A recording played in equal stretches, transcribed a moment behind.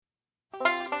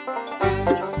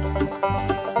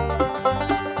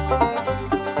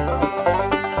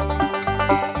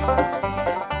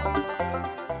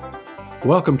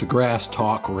Welcome to Grass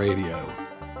Talk Radio.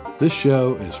 This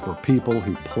show is for people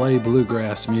who play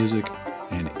bluegrass music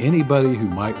and anybody who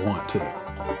might want to.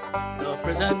 The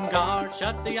prison guard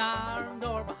shut the iron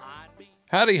door behind me.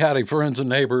 Howdy, friends and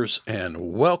neighbors, and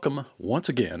welcome once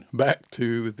again back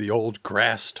to the old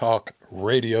Grass Talk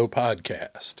Radio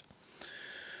podcast.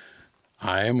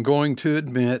 I am going to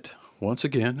admit, once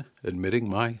again, admitting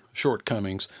my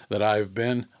shortcomings, that I've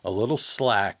been a little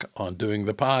slack on doing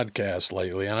the podcast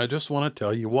lately, and I just want to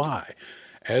tell you why,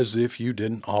 as if you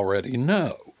didn't already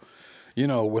know. You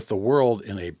know, with the world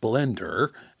in a blender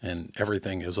and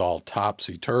everything is all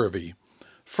topsy-turvy,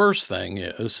 first thing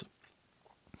is,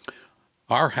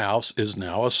 our house is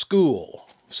now a school.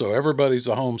 So everybody's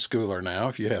a homeschooler now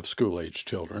if you have school-age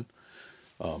children.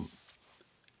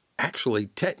 Actually,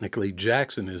 technically,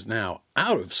 Jackson is now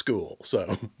out of school.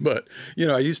 So, but,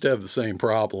 I used to have the same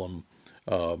problem,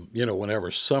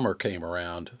 whenever summer came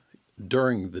around.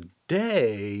 During the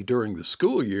day, during the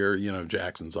school year,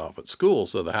 Jackson's off at school,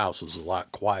 so the house was a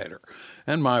lot quieter.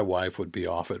 And my wife would be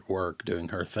off at work doing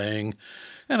her thing,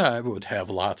 and I would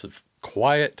have lots of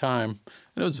quiet time.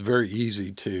 And it was very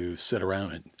easy to sit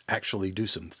around and actually do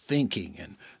some thinking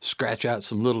and scratch out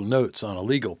some little notes on a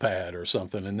legal pad or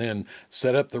something, and then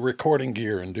set up the recording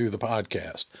gear and do the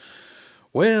podcast.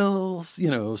 Well,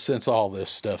 since all this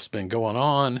stuff's been going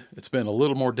on, it's been a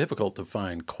little more difficult to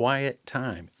find quiet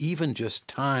time, even just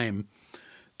time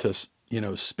to,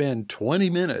 spend 20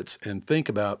 minutes and think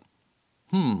about,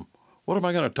 what am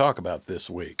I going to talk about this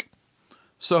week?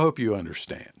 So I hope you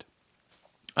understand.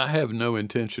 I have no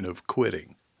intention of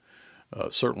quitting.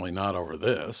 Certainly not over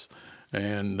this.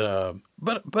 And,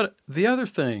 but the other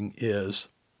thing is,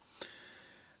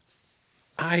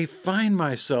 I find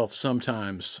myself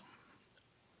sometimes,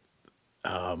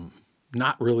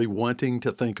 not really wanting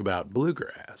to think about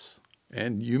bluegrass.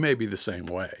 And you may be the same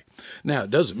way. Now, it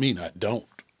doesn't mean I don't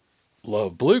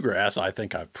love bluegrass. I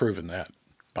think I've proven that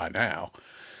by now.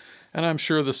 And I'm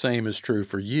sure the same is true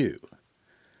for you.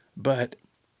 But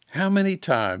how many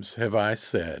times have I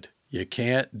said, you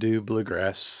can't do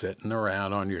bluegrass sitting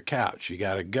around on your couch? You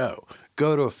got to go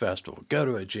to a festival, go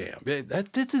to a jam.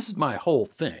 This is my whole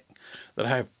thing that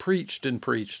I have preached and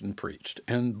preached and preached.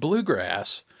 And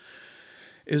bluegrass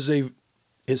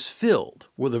is filled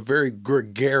with a very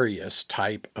gregarious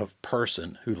type of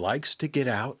person who likes to get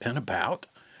out and about.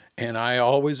 And I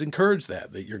always encourage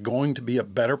that you're going to be a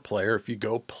better player if you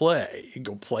go play. You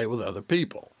go play with other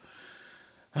people.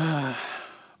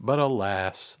 But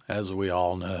alas, as we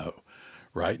all know,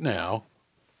 right now,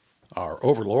 our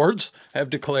overlords have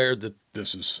declared that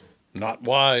this is not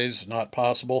wise, not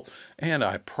possible, and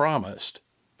I promised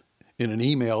in an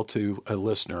email to a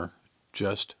listener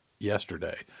just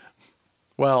yesterday.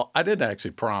 Well, I didn't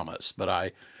actually promise, but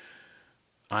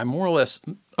I more or less,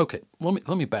 okay, let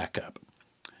me back up.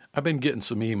 I've been getting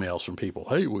some emails from people,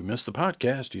 hey, we missed the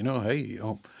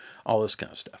podcast, all this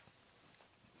kind of stuff.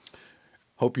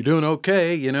 Hope you're doing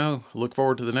okay, look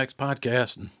forward to the next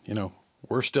podcast. And,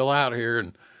 we're still out here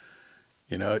and,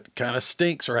 it kind of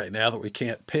stinks right now that we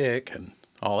can't pick and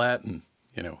all that. And,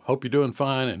 hope you're doing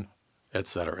fine and et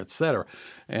cetera, et cetera.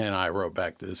 And I wrote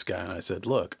back to this guy and I said,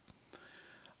 look,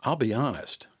 I'll be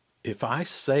honest. If I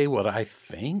say what I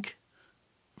think,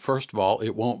 first of all,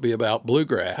 it won't be about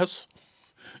bluegrass.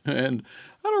 And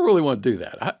I don't really want to do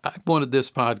that. I wanted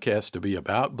this podcast to be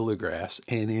about bluegrass,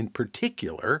 and in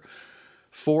particular,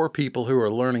 for people who are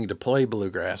learning to play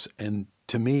bluegrass. And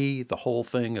to me, the whole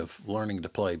thing of learning to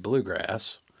play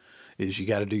bluegrass is you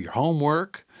got to do your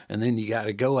homework, and then you got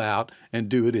to go out and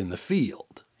do it in the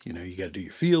field. You got to do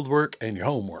your field work and your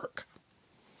homework.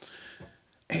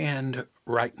 And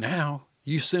right now,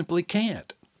 you simply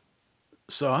can't.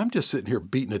 So I'm just sitting here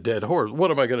beating a dead horse. What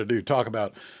am I going to do? Talk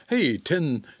about, hey,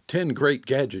 10 great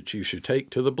gadgets you should take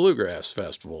to the Bluegrass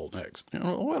Festival next.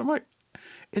 What am I?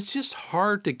 It's just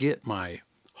hard to get my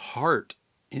heart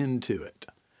into it.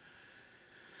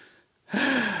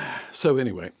 So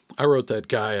anyway, I wrote that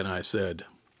guy and I said,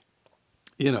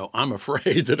 I'm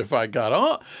afraid that if I got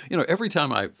on, every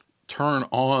time I turn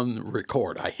on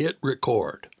record, I hit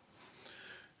record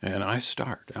and I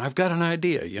start. And I've got an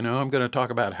idea, I'm going to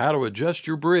talk about how to adjust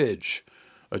your bridge,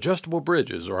 adjustable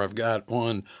bridges, or I'm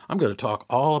going to talk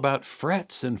all about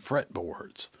frets and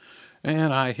fretboards.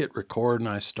 And I hit record and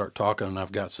I start talking and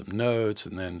I've got some notes,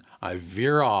 and then I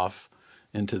veer off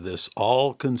into this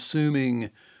all-consuming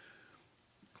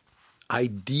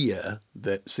idea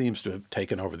that seems to have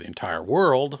taken over the entire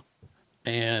world.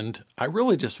 And I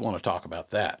really just want to talk about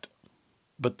that.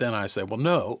 But then I say, well,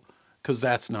 no, because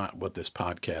that's not what this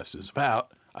podcast is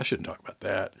about. I shouldn't talk about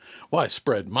that. Well, I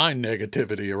spread my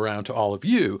negativity around to all of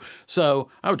you. So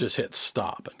I would just hit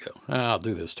stop and go, I'll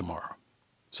do this tomorrow.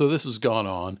 So this has gone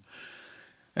on.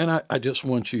 And I just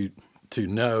want you to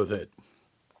know that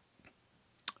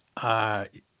I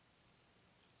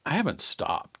haven't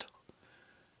stopped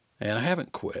and I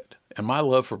haven't quit. And my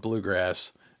love for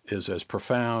bluegrass is as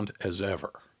profound as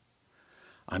ever.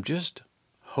 I'm just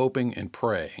hoping and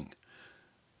praying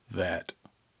that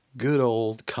good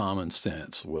old common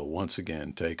sense will once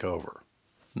again take over.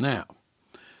 Now,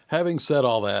 having said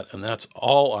all that, and that's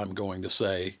all I'm going to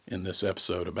say in this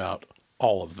episode about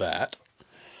all of that,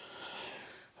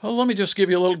 well, let me just give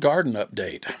you a little garden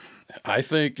update. I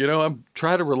think, I'm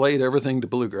trying to relate everything to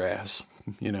bluegrass.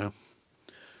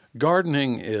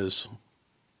 Gardening is,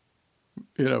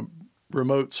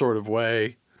 remote sort of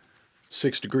way,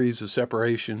 6 degrees of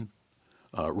separation,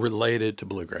 related to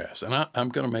bluegrass. And I'm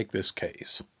going to make this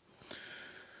case.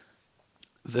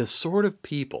 The sort of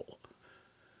people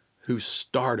who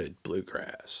started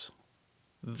bluegrass,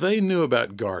 they knew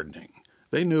about gardening.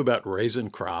 They knew about raising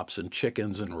crops and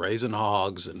chickens and raising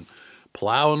hogs and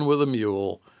plowing with a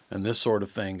mule and this sort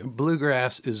of thing.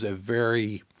 Bluegrass is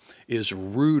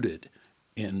rooted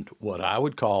in what I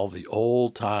would call the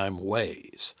old time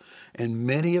ways. And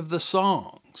many of the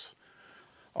songs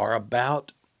are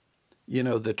about,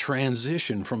 the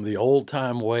transition from the old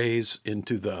time ways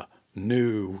into the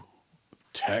new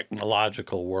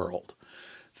technological world.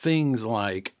 Things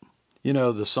like,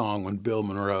 the song when Bill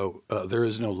Monroe, There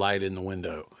Is No Light in the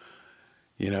Window.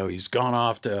 He's gone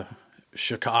off to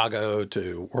Chicago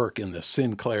to work in the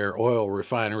Sinclair oil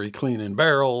refinery cleaning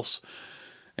barrels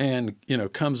and,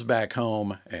 comes back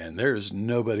home and there's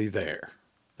nobody there.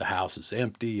 The house is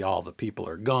empty. All the people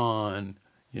are gone,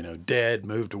 dead,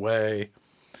 moved away.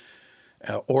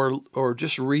 Or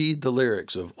just read the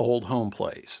lyrics of Old Home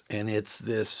Place. And it's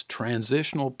this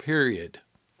transitional period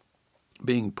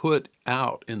being put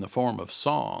out in the form of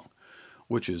song,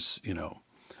 which is,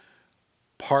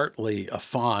 partly a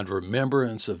fond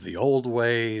remembrance of the old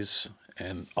ways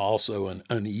and also an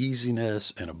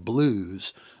uneasiness and a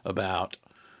blues about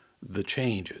the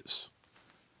changes.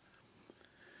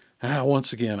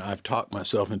 Once again, I've talked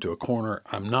myself into a corner.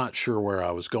 I'm not sure where I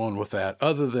was going with that,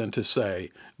 other than to say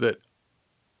that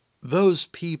those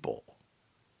people,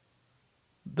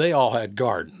 they all had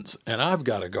gardens, and I've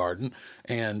got a garden,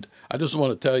 and I just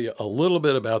want to tell you a little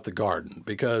bit about the garden,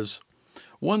 because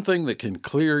one thing that can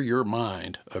clear your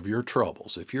mind of your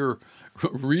troubles, if you're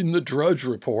reading the Drudge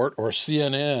Report or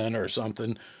CNN or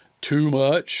something too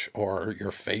much, or your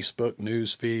Facebook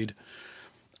news feed,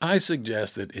 I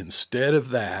suggest that instead of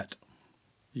that,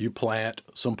 you plant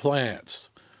some plants.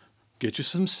 Get you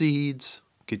some seeds,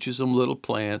 get you some little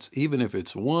plants, even if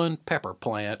it's one pepper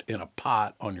plant in a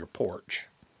pot on your porch.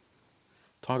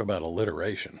 Talk about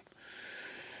alliteration.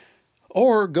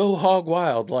 Or go hog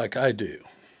wild like I do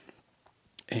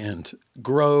and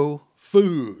grow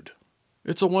food.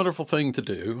 It's a wonderful thing to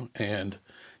do. And,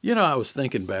 I was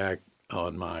thinking back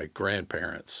on my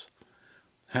grandparents,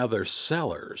 how their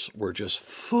cellars were just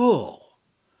full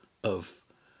of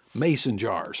mason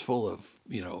jars, full of,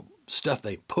 stuff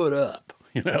they put up,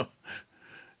 It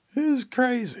was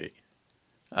crazy.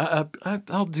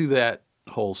 I'll do that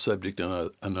whole subject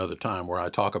another time where I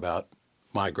talk about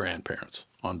my grandparents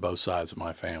on both sides of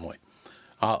my family.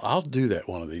 I'll do that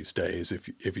one of these days if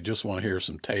you just want to hear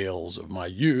some tales of my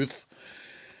youth.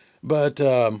 But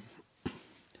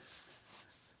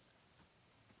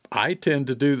I tend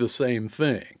to do the same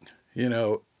thing.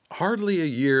 Hardly a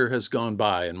year has gone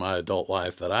by in my adult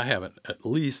life that I haven't at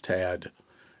least had,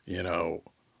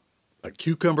 a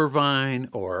cucumber vine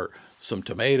or some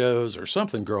tomatoes or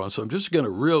something growing. So I'm just going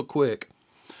to real quick,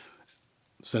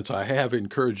 since I have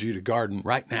encouraged you to garden,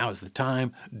 right now is the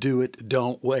time. Do it.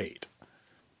 Don't wait.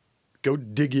 Go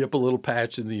dig you up a little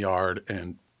patch in the yard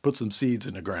and put some seeds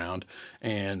in the ground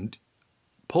and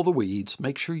pull the weeds.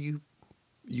 Make sure you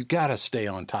got to stay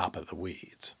on top of the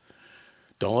weeds.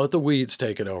 Don't let the weeds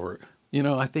take it over.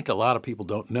 I think a lot of people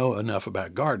don't know enough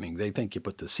about gardening. They think you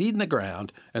put the seed in the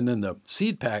ground and then the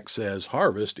seed pack says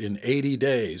harvest in 80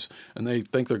 days. And they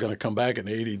think they're going to come back in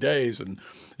 80 days. And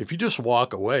if you just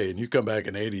walk away and you come back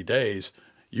in 80 days,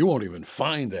 you won't even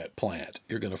find that plant.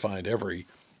 You're going to find every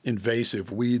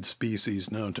invasive weed species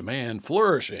known to man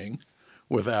flourishing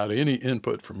without any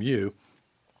input from you.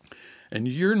 And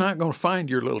you're not going to find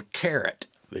your little carrot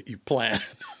that you plant.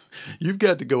 You've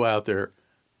got to go out there.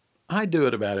 I do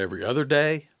it about every other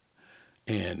day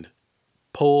and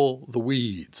pull the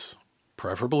weeds,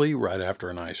 preferably right after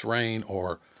a nice rain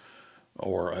or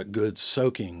a good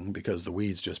soaking, because the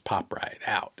weeds just pop right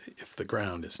out if the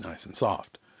ground is nice and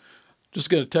soft. just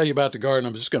going to tell you about the garden.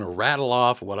 I'm just going to rattle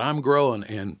off what I'm growing.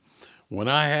 And when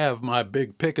I have my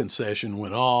big picking session,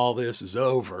 when all this is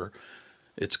over,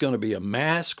 it's going to be a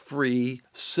mask-free,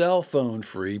 cell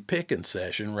phone-free picking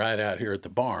session right out here at the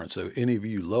barn. So any of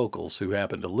you locals who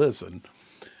happen to listen,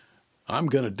 I'm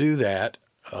going to do that.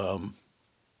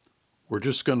 We're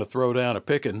just going to throw down a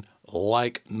picking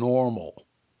like normal.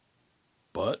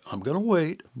 But I'm going to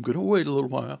wait. I'm going to wait a little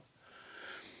while.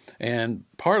 And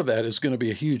part of that is going to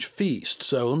be a huge feast.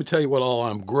 So let me tell you what all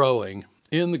I'm growing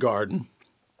in the garden.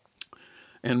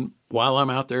 And while I'm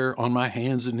out there on my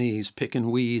hands and knees picking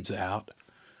weeds out,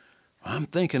 I'm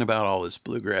thinking about all this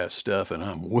bluegrass stuff, and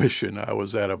I'm wishing I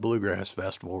was at a bluegrass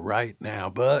festival right now.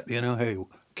 But, hey,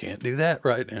 can't do that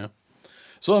right now.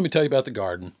 So let me tell you about the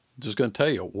garden. I'm just going to tell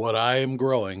you what I am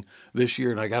growing this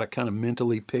year, and I got to kind of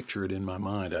mentally picture it in my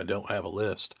mind. I don't have a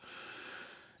list.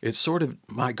 It's sort of,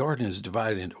 my garden is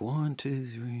divided into 1, 2,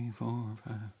 3, 4,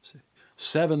 5, 6,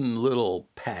 7 little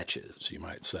patches, you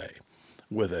might say,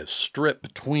 with a strip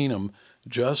between them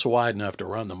just wide enough to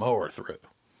run the mower through.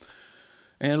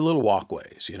 And little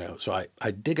walkways, So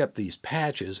I dig up these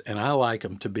patches, and I like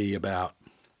them to be about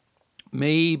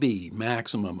maybe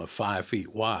maximum of 5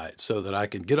 feet wide so that I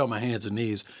can get on my hands and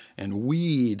knees and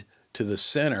weed to the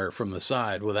center from the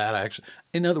side without actually,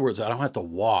 in other words, I don't have to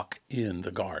walk in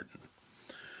the garden.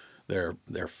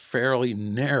 They're fairly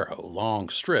narrow, long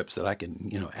strips that I can,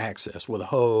 access with a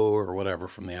hoe or whatever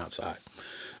from the outside.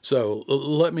 So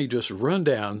let me just run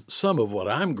down some of what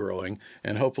I'm growing,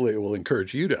 and hopefully it will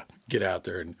encourage you to get out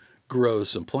there and grow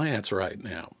some plants right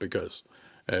now. Because,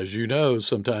 as you know,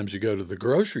 sometimes you go to the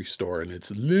grocery store and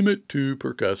it's limit 2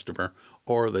 per customer,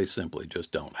 or they simply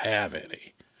just don't have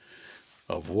any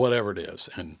of whatever it is.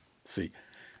 And see,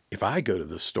 if I go to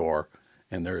the store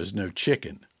and there is no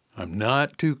chicken, I'm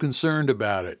not too concerned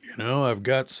about it. I've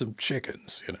got some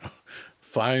chickens,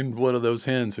 Find one of those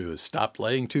hens who has stopped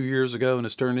laying 2 years ago and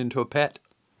has turned into a pet.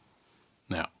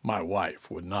 Now, my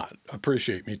wife would not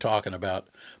appreciate me talking about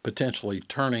potentially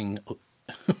turning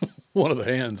one of the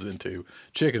hens into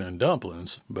chicken and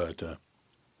dumplings, but,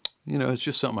 it's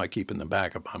just something I keep in the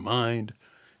back of my mind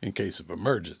in case of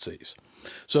emergencies.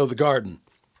 So the garden.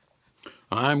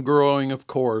 I'm growing, of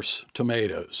course,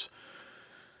 tomatoes.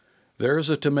 There's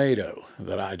a tomato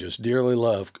that I just dearly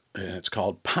love, and it's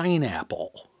called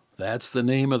pineapple. That's the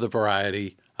name of the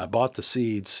variety. I bought the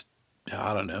seeds,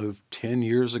 10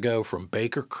 years ago from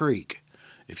Baker Creek.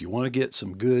 If you want to get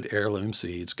some good heirloom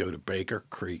seeds, go to Baker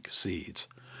Creek Seeds.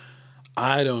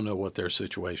 I don't know what their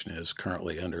situation is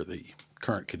currently under the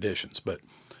current conditions, but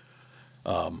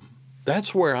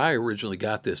that's where I originally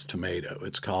got this tomato.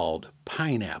 It's called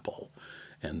pineapple,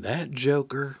 and that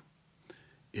joker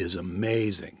is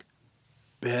amazing.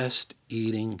 Best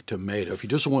eating tomato. If you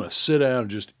just want to sit down and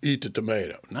just eat the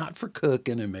tomato, not for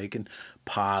cooking and making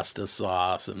pasta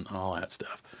sauce and all that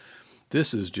stuff.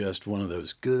 This is just one of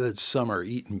those good summer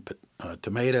eating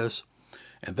tomatoes,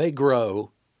 and they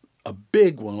grow. A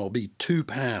big one will be 2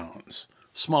 pounds.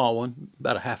 Small one,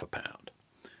 about 1/2 pound.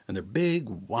 And they're big,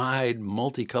 wide,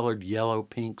 multicolored yellow,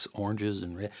 pinks, oranges,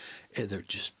 and red. They're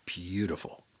just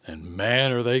beautiful. And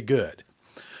man, are they good.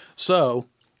 So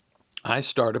I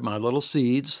started my little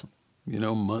seeds,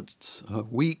 months,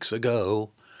 weeks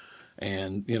ago,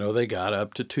 and, they got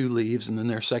up to 2 leaves and then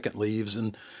their second leaves.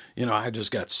 And, I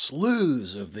just got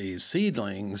slews of these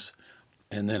seedlings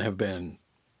and then have been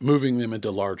moving them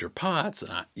into larger pots.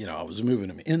 And I was moving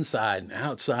them inside and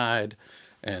outside,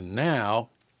 and now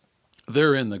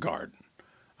they're in the garden.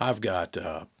 I've got,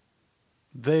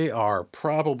 they are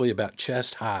probably about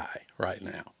chest high right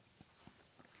now.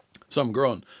 So I'm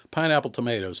growing pineapple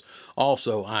tomatoes.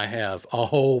 Also, I have a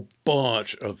whole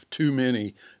bunch of too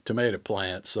many tomato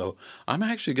plants. So I'm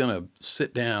actually going to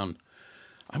sit down.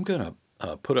 I'm going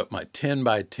to put up my 10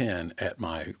 by 10 at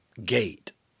my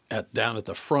gate down at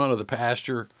the front of the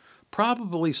pasture,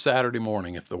 probably Saturday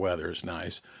morning if the weather is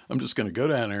nice. I'm just going to go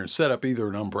down there and set up either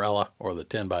an umbrella or the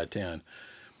 10 by 10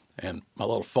 and my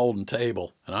little folding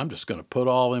table. And I'm just going to put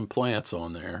all them plants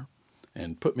on there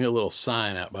and put me a little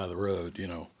sign out by the road,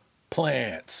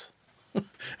 plants.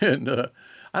 And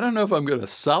I don't know if I'm going to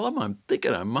sell them. I'm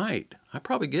thinking I might. I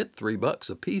probably get $3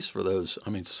 a piece for those.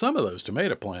 Some of those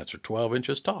tomato plants are 12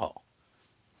 inches tall.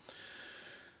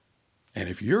 And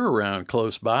if you're around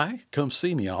close by, come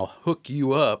see me. I'll hook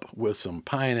you up with some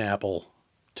pineapple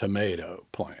tomato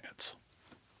plants.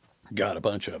 Got a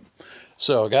bunch of them.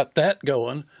 So I got that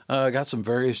going. I got some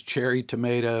various cherry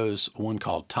tomatoes, one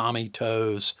called Tommy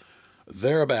Toes.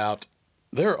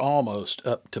 They're almost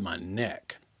up to my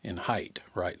neck in height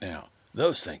right now.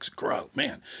 Those things grow.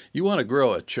 Man, you want to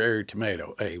grow a cherry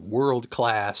tomato, a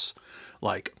world-class,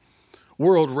 like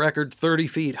world record 30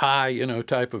 feet high,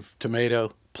 type of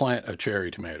tomato. Plant a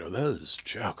cherry tomato. Those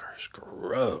jokers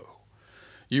grow.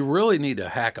 You really need to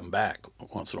hack them back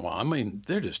once in a while. I mean,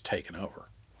 they're just taking over.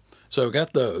 So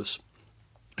got those.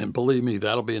 And believe me,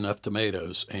 that'll be enough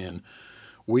tomatoes. And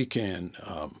we can,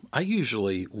 I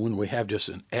usually, when we have just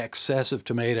an excess of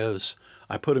tomatoes,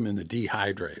 I put them in the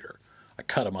dehydrator. I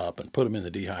cut them up and put them in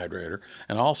the dehydrator,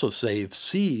 and also save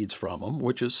seeds from them,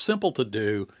 which is simple to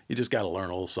do. You just got to learn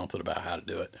a little something about how to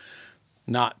do it.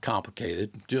 Not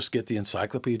complicated. Just get the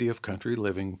Encyclopedia of Country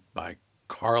Living by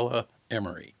Carla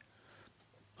Emery.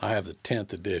 I have the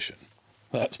 10th edition.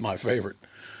 That's my favorite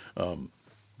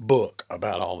book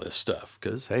about all this stuff.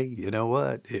 Because, hey, you know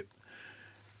what?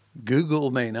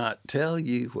 Google may not tell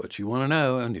you what you want to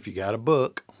know. And if you got a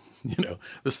book,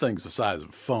 this thing's the size of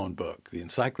a phone book. The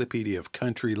Encyclopedia of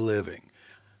Country Living.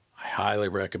 I highly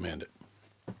recommend it.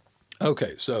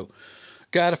 Okay, so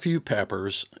got a few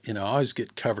peppers. I always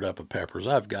get covered up with peppers.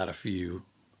 I've got a few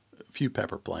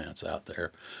pepper plants out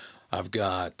there. I've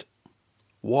got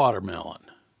watermelon.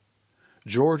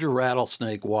 Georgia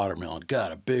rattlesnake watermelon.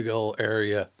 Got a big old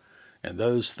area. And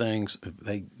those things,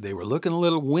 they were looking a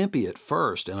little wimpy at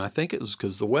first, and I think it was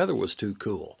because the weather was too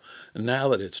cool. And now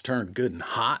that it's turned good and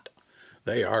hot,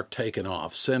 they are taking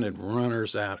off, sending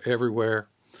runners out everywhere.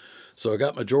 So I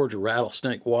got my Georgia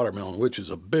rattlesnake watermelon, which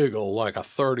is a big old, like a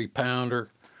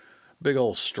 30-pounder, big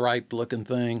old striped looking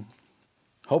thing.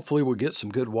 Hopefully we'll get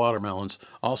some good watermelons.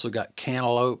 Also got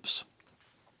cantaloupes,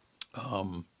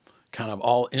 kind of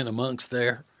all in amongst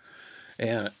there.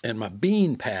 And my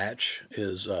bean patch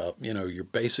is, your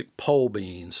basic pole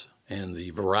beans. And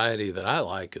the variety that I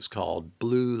like is called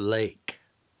Blue Lake.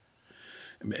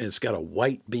 It's got a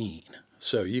white bean.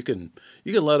 So you can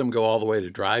let them go all the way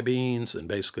to dry beans and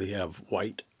basically have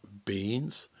white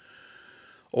beans.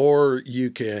 Or you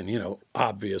can,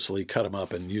 obviously cut them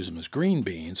up and use them as green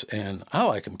beans. And I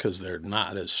like them because they're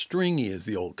not as stringy as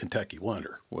the old Kentucky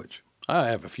Wonder, which I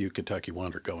have a few Kentucky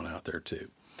Wonder going out there too.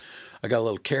 I got a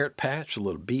little carrot patch, a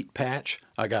little beet patch.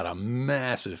 I got a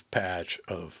massive patch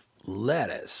of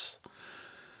lettuce,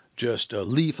 just a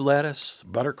leaf lettuce,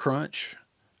 butter crunch.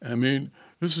 I mean,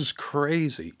 this is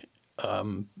crazy.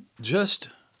 I'm going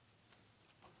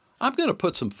to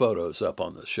put some photos up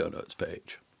on the show notes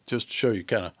page, just to show you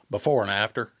kind of before and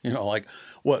after, like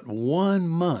what 1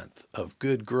 month of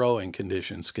good growing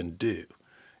conditions can do.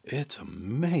 It's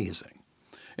amazing.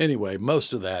 Anyway,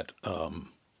 most of that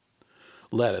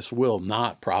lettuce will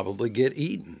not probably get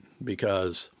eaten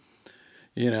because,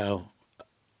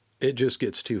 it just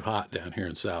gets too hot down here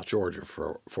in South Georgia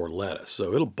for lettuce.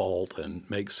 So it'll bolt and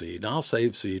make seed. And I'll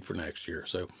save seed for next year.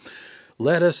 So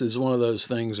lettuce is one of those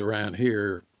things around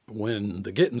here. When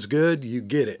the getting's good, you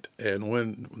get it.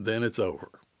 And then it's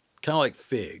over. Kind of like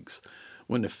figs.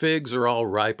 When the figs are all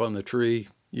ripe on the tree,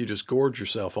 you just gorge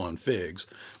yourself on figs.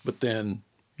 But then,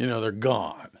 they're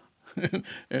gone.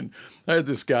 And I had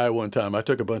this guy one time, I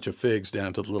took a bunch of figs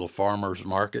down to the little farmer's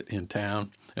market in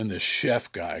town, and this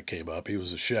chef guy came up. He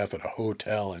was a chef at a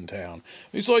hotel in town.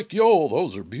 He's like, yo,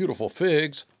 those are beautiful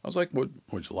figs. I was like, would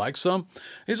you like some?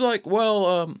 He's like,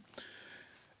 well,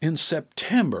 in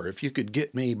September, if you could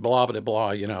get me blah, blah,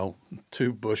 blah,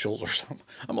 2 bushels or something.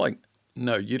 I'm like,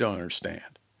 no, you don't understand.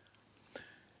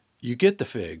 You get the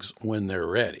figs when they're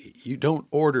ready. You don't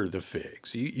order the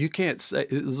figs. You can't say,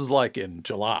 this is like in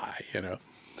July,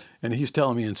 And he's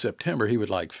telling me in September he would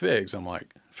like figs. I'm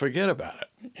like, forget about it.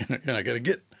 You're not going to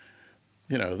get,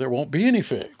 there won't be any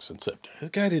figs in September. The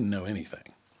guy didn't know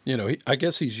anything. I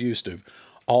guess he's used to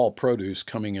all produce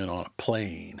coming in on a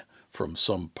plane from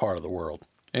some part of the world.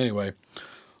 Anyway,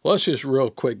 let's just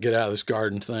real quick get out of this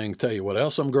garden thing. Tell you what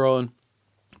else I'm growing.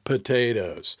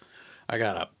 Potatoes. I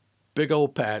got a big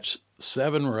old patch,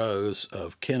 7 rows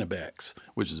of Kennebecs,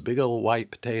 which is a big old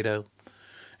white potato.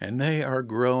 And they are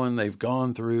growing. They're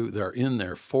in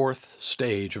their 4th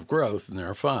stage of growth, and there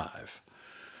are 5.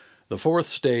 The 4th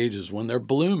stage is when they're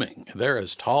blooming. They're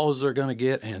as tall as they're going to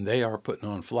get, and they are putting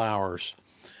on flowers.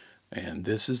 And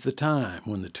this is the time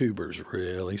when the tubers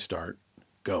really start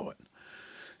going.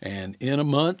 And in a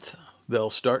month, they'll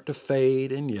start to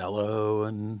fade and yellow,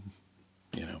 and,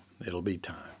 it'll be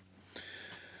time.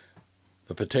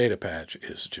 The potato patch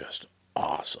is just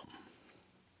awesome.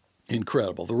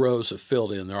 Incredible. The rows have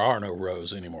filled in. There are no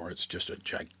rows anymore. It's just a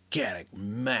gigantic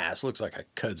mass. Looks like a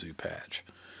kudzu patch.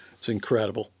 It's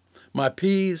incredible. My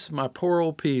poor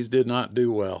old peas did not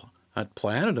do well. I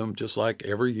planted them just like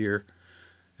every year,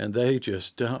 and they're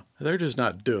just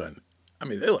not doing. I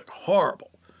mean, they look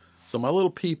horrible. So my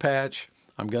little pea patch,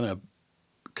 a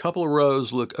couple of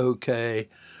rows look okay.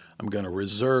 I'm going to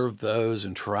reserve those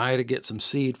and try to get some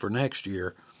seed for next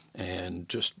year and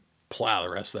just plow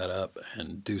the rest of that up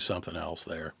and do something else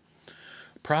there.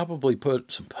 Probably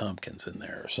put some pumpkins in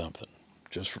there or something.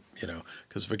 Just,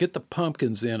 because if I get the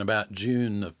pumpkins in about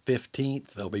June the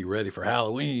 15th, they'll be ready for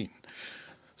Halloween.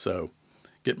 So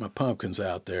get my pumpkins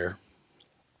out there.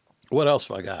 What else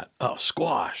have I got? Oh,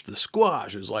 squash. The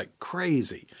squash is like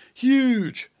crazy.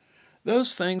 Huge.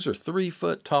 Those things are 3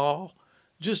 foot tall.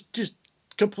 Just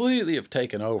completely have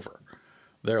taken over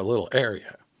their little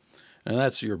area. And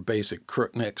that's your basic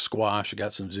crookneck squash. I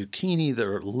got some zucchini that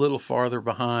are a little farther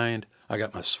behind. I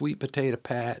got my sweet potato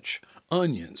patch.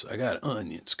 Onions. I got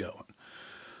onions going.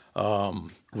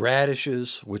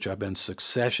 Radishes, which I've been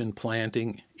succession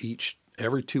planting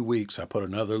every 2 weeks. I put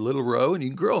another little row, and you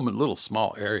can grow them in little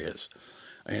small areas.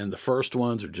 And the first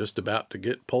ones are just about to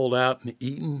get pulled out and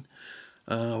eaten.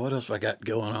 What else have I got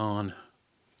going on?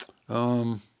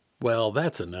 Well,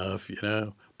 that's enough,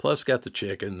 Plus got the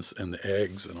chickens and the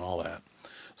eggs and all that.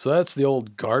 So that's the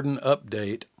old garden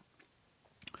update.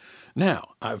 Now,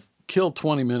 I've killed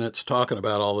 20 minutes talking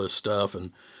about all this stuff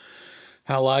and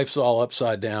how life's all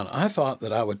upside down. I thought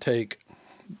that I would take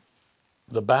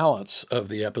the balance of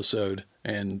the episode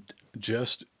and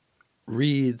just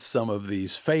read some of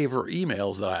these favor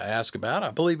emails that I asked about. I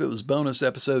believe it was bonus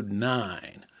episode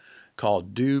 9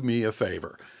 called Do Me a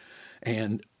Favor.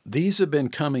 And these have been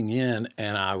coming in,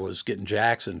 and I was getting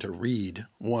Jackson to read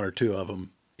 1 or 2 of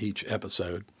them each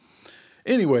episode.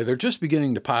 Anyway, they're just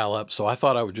beginning to pile up, so I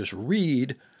thought I would just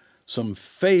read some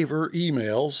favor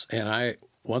emails, and I,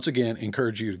 once again,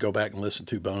 encourage you to go back and listen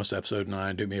to bonus episode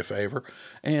 9, Do Me a Favor,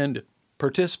 and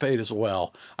participate as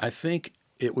well. I think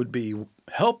it would be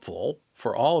helpful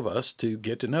for all of us to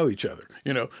get to know each other.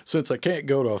 Since I can't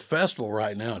go to a festival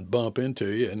right now and bump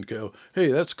into you and go,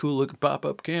 hey, that's a cool looking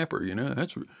pop-up camper,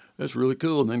 that's really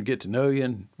cool, and then get to know you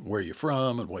and where you're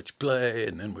from and what you play,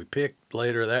 and then we pick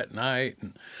later that night,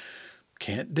 and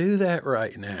can't do that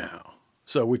right now.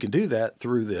 So we can do that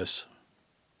through this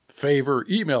favor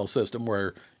email system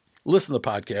where listen to the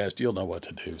podcast, you'll know what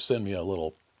to do. Send me a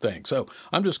little thing. So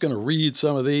I'm just going to read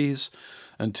some of these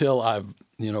until I've,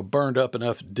 burned up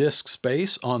enough disk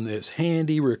space on this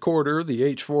handy recorder, the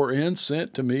H4n,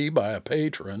 sent to me by a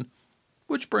patron,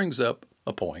 which brings up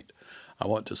a point. I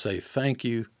want to say thank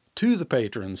you to the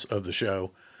patrons of the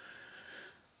show.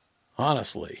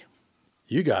 Honestly,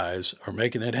 you guys are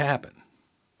making it happen.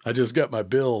 I just got my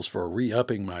bills for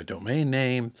re-upping my domain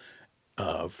name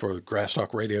for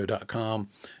grasstalkradio.com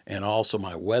and also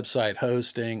my website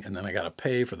hosting, and then I got to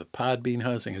pay for the Podbean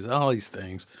hosting, and all these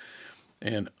things.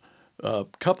 And a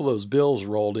couple of those bills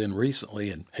rolled in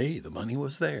recently, and hey, the money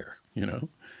was there, It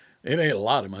ain't a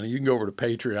lot of money. You can go over to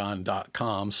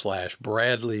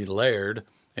patreon.com/Bradley Laird,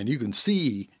 and you can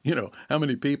see, how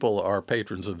many people are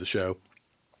patrons of the show.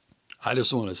 I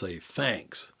just want to say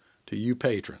thanks to you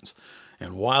patrons.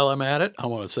 And while I'm at it, I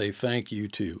want to say thank you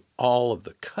to all of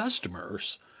the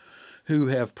customers who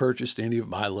have purchased any of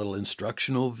my little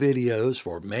instructional videos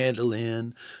for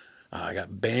mandolin. I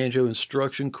got banjo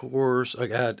instruction course. I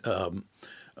got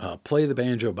play the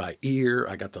banjo by ear.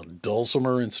 I got the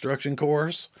dulcimer instruction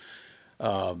course.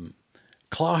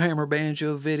 Clawhammer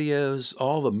banjo videos,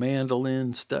 all the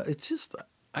mandolin stuff. It's just,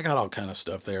 I got all kind of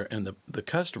stuff there. And the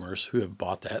customers who have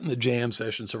bought that, and the jam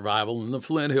session survival, and the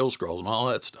Flint Hill Scrolls, and all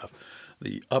that stuff,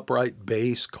 the upright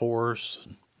bass course,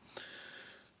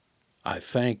 I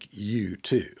thank you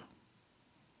too.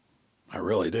 I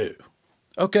really do.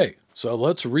 Okay, so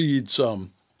let's read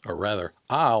some, or rather,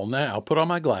 I'll now put on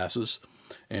my glasses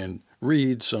and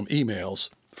read some emails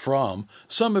from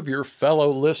some of your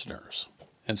fellow listeners.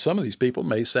 And some of these people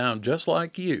may sound just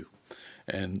like you.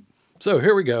 And so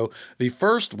here we go. The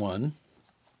first one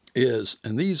is,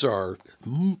 and these are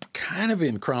kind of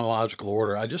in chronological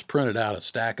order. I just printed out a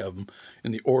stack of them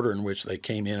in the order in which they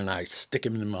came in, and I stick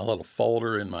them in my little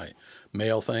folder in my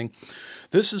mail thing.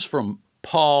 This is from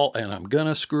Paul, and I'm going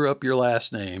to screw up your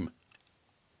last name,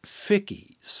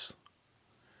 Fickies.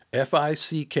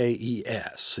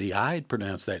 Fickes. See, I'd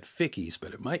pronounce that Fickies,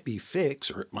 but it might be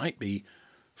Fix, or it might be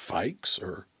Fikes,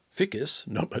 or Fickus.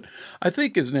 No, but I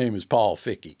think his name is Paul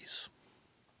Fickies.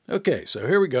 Okay, so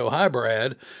here we go. Hi,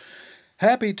 Brad.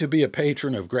 Happy to be a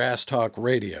patron of Grass Talk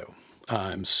Radio.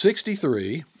 I'm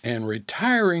 63 and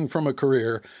retiring from a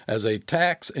career as a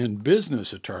tax and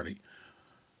business attorney.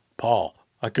 Paul,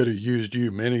 I could have used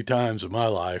you many times in my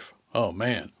life. Oh,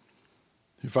 man.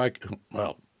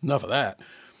 Well, enough of that.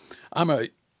 I'm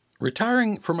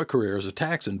retiring from a career as a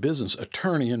tax and business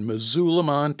attorney in Missoula,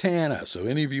 Montana. So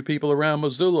any of you people around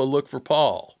Missoula, look for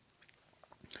Paul.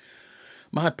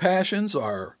 My passions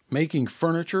are making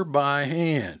furniture by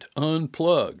hand,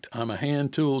 unplugged. I'm a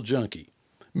hand tool junkie.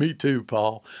 Me too,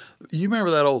 Paul. You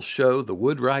remember that old show, The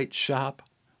Woodwright Shop?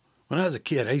 When I was a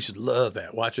kid, I used to love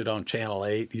that. Watch it on Channel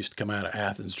 8. It used to come out of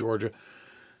Athens, Georgia.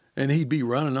 And he'd be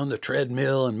running on the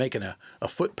treadmill and making a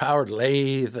foot-powered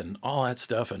lathe and all that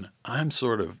stuff. And I'm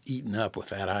sort of eaten up with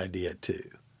that idea, too.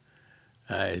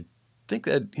 I think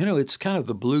that, it's kind of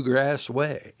the bluegrass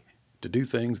way to do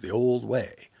things the old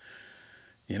way.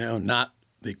 Not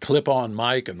the clip-on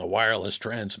mic and the wireless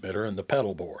transmitter and the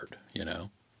pedal board,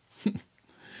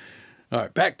 All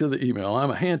right, back to the email.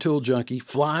 I'm a hand tool junkie,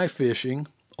 fly fishing,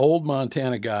 old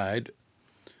Montana guide,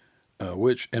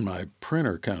 and my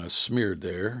printer kind of smeared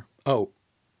there.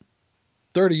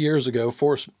 30 years ago,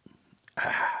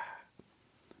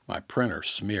 my printer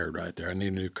smeared right there. I need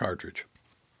a new cartridge.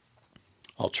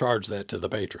 I'll charge that to the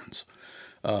patrons.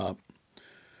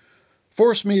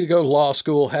 Forced me to go to law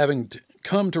school, having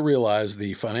come to realize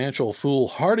the financial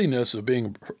foolhardiness of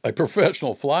being a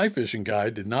professional fly fishing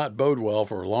guide did not bode well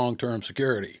for long-term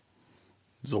security.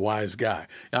 He's a wise guy.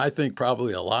 I think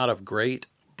probably a lot of great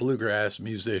bluegrass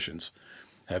musicians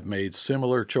have made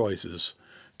similar choices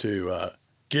to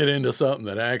get into something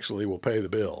that actually will pay the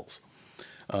bills.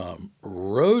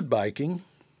 Road biking.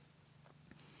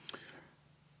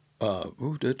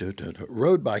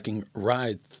 Road biking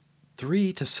rides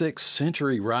 3 to 6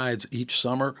 century rides each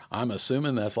summer. I'm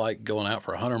assuming that's like going out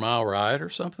for a 100-mile ride or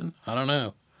something. I don't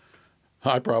know.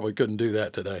 I probably couldn't do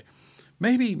that today.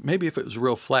 Maybe if it was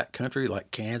real flat country like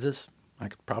Kansas, I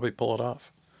could probably pull it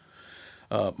off.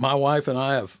 My wife and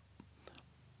I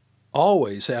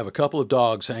always have a couple of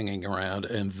dogs hanging around,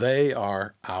 and they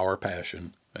are our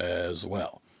passion as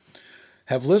well.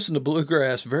 Have listened to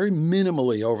bluegrass very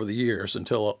minimally over the years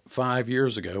until 5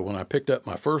 years ago when I picked up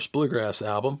my first bluegrass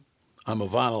album. I'm a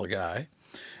vinyl guy,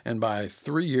 and by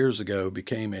 3 years ago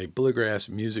became a bluegrass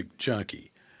music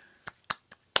junkie.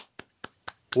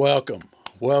 Welcome,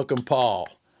 Paul.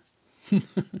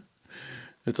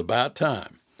 It's about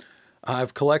time.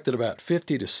 I've collected about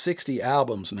 50 to 60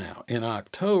 albums now. In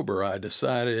October, I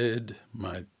decided,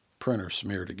 my printer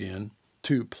smeared again,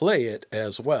 to play it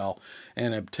as well,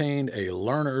 and obtained a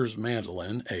learner's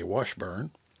mandolin, a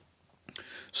Washburn.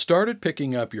 Started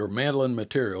picking up your mandolin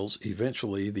materials,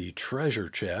 eventually the treasure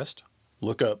chest.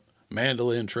 Look up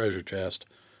mandolin treasure chest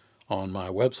on my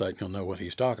website, and you'll know what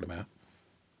he's talking about.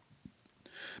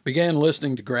 Began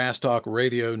listening to Grass Talk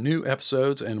Radio new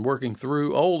episodes and working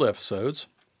through old episodes.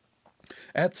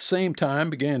 At the same time,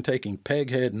 began taking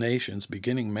Peghead Nation's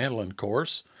beginning mandolin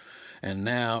course, and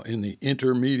now in the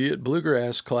intermediate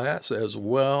bluegrass class as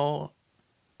well.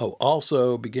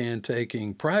 Also began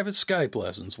taking private Skype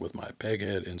lessons with my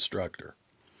Peghead instructor.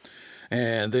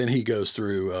 And then he goes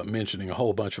through mentioning a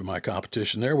whole bunch of my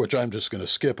competition there, which I'm just going to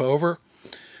skip over.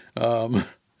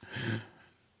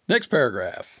 Next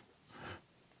paragraph.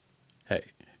 Hey,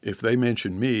 if they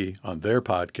mention me on their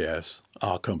podcast,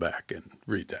 I'll come back and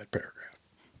read that paragraph.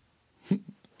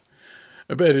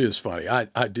 I bet it is funny.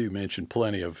 I do mention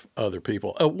plenty of other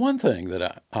people. One thing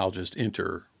that I'll just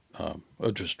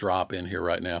I'll just drop in here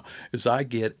right now is I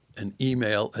get an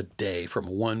email a day from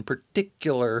one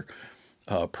particular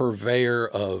purveyor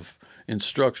of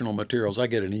instructional materials. I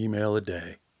get an email a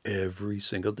day, every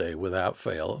single day without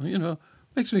fail.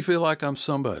 Makes me feel like I'm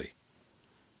somebody.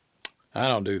 I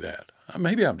don't do that.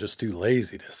 Maybe I'm just too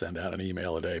lazy to send out an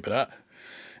email a day, but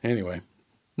anyway.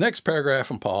 Next paragraph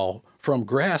from Paul. From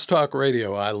Grass Talk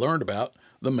Radio, I learned about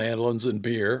the Mandolins and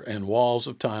Beer and Walls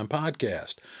of Time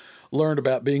podcast. Learned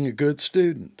about being a good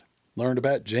student. Learned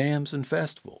about jams and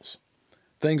festivals.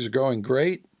 Things are going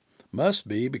great. Must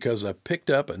be because I picked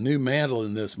up a new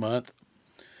mandolin this month,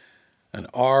 an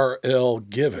R.L.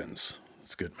 Givens.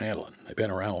 It's a good mandolin. They've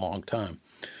been around a long time.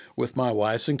 With my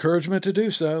wife's encouragement to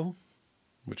do so,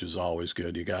 which is always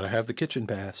good. You got to have the kitchen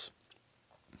pass.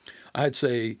 I'd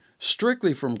say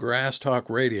strictly from Grass Talk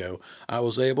Radio, I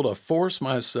was able to force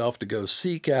myself to go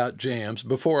seek out jams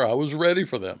before I was ready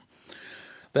for them.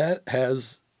 That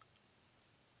has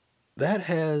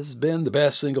been the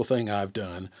best single thing I've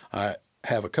done. I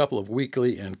have a couple of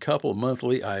weekly and couple of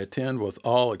monthly I attend with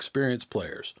all experienced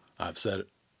players. I've said it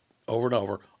over and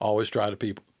over, always try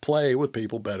to play with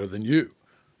people better than you.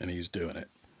 And he's doing it.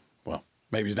 Well,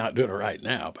 maybe he's not doing it right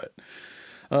now, but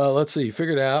let's see.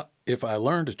 Figured out if I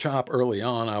learned to chop early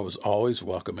on, I was always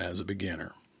welcome as a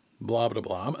beginner. Blah, blah,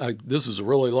 blah. This is a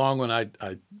really long one.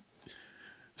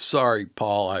 Sorry,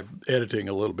 Paul, I'm editing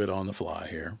a little bit on the fly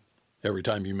here. Every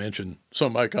time you mention some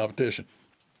of my competition.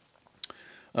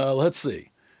 Let's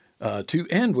see. To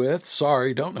end with,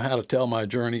 sorry, don't know how to tell my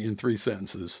journey in 3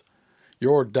 sentences.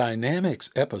 Your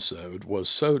dynamics episode was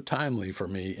so timely for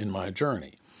me in my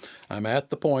journey. I'm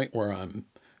at the point where I'm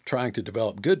trying to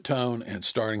develop good tone and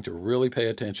starting to really pay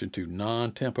attention to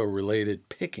non-tempo related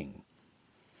picking,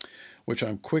 which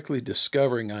I'm quickly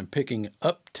discovering I'm picking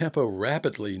up tempo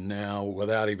rapidly now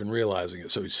without even realizing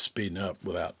it. So he's speeding up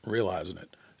without realizing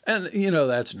it. And,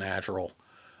 that's natural,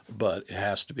 but it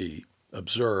has to be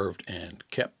observed and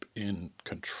kept in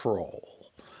control.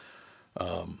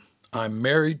 I'm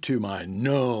married to my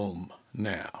gnome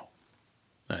now.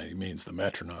 He means the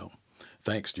metronome,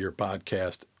 thanks to your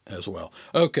podcast as well.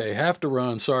 Okay, have to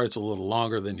run. Sorry it's a little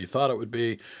longer than you thought it would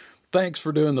be. Thanks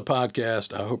for doing the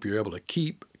podcast. I hope you're able to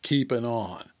keep keeping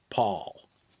on. Paul.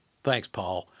 Thanks,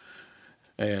 Paul.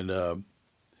 And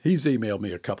he's emailed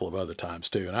me a couple of other times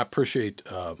too, and I appreciate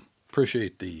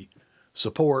the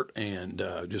support and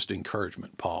just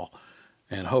encouragement, Paul.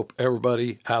 And hope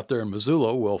everybody out there in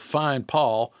Missoula will find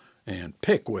Paul and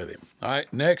pick with him. All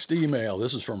right, next email.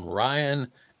 This is from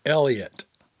Ryan Elliott.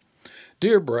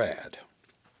 Dear Brad,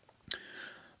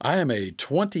 I am a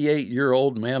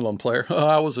 28-year-old mandolin player.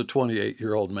 I was a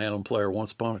 28-year-old mandolin player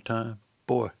once upon a time.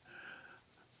 Boy,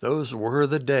 those were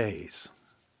the days.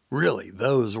 Really,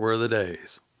 those were the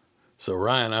days. So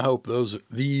Ryan, I hope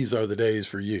these are the days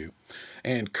for you.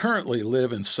 And currently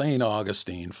live in St.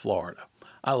 Augustine, Florida.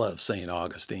 I love St.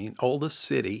 Augustine, oldest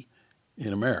city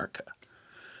in America.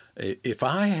 If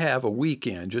I have a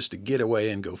weekend just to get away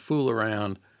and go fool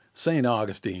around, St.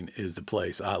 Augustine is the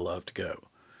place I love to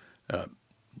go.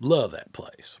 Love that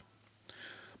place.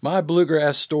 My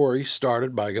bluegrass story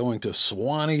started by going to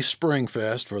Swanee Spring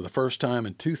Fest for the first time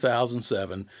in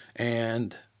 2007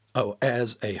 and,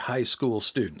 as a high school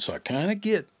student. So I kind of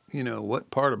get, what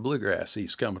part of bluegrass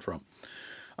he's coming from.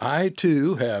 I,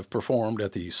 too, have performed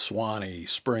at the Swanee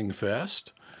Spring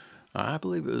Fest. I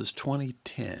believe it was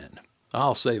 2010.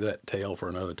 I'll save that tale for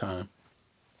another time.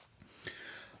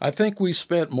 I think we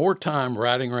spent more time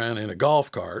riding around in a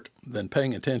golf cart than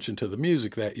paying attention to the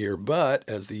music that year, but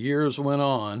as the years went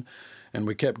on and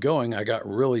we kept going, I got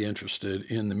really interested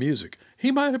in the music.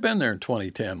 He might have been there in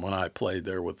 2010 when I played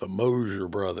there with the Mosier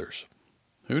Brothers.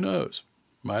 Who knows?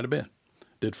 Might have been.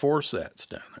 Did 4 sets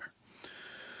down there.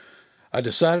 I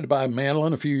decided to buy a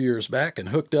mandolin a few years back and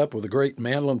hooked up with a great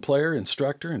mandolin player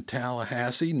instructor in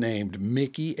Tallahassee named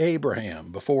Mickey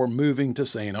Abraham before moving to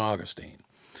St. Augustine.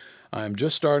 I am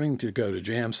just starting to go to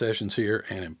jam sessions here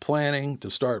and am planning to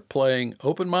start playing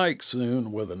open mics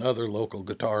soon with another local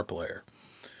guitar player.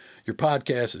 Your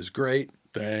podcast is great,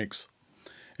 thanks,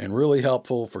 and really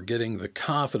helpful for getting the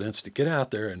confidence to get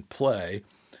out there and play,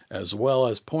 as well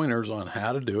as pointers on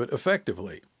how to do it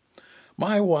effectively.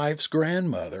 My wife's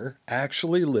grandmother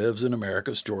actually lives in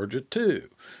Americus, Georgia, too,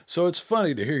 so it's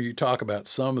funny to hear you talk about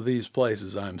some of these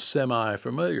places I'm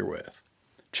semi-familiar with.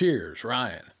 Cheers,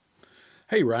 Ryan.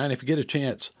 Hey, Ryan, if you get a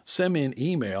chance, send me an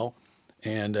email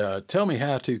and tell me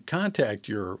how to contact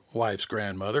your wife's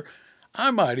grandmother.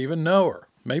 I might even know her.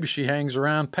 Maybe she hangs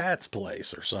around Pat's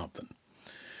place or something.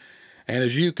 And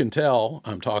as you can tell,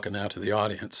 I'm talking now to the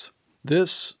audience,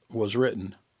 this was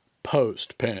written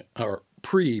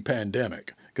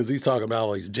pre-pandemic, because he's talking about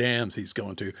all these jams he's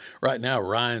going to. Right now,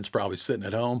 Ryan's probably sitting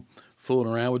at home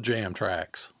fooling around with jam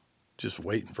tracks, just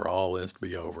waiting for all this to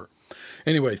be over.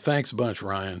 Anyway, thanks a bunch,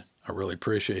 Ryan. I really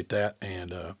appreciate that.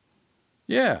 And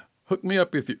hook me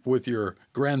up with your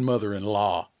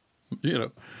grandmother-in-law,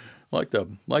 like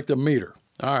the meter.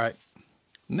 All right.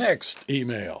 Next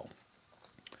email.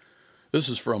 This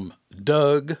is from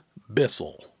Doug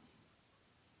Bissell.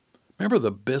 Remember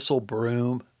the Bissell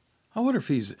broom? I wonder if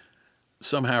he's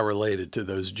somehow related to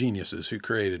those geniuses who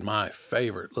created my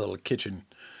favorite little kitchen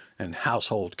and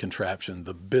household contraption,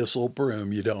 the Bissell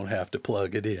broom. You don't have to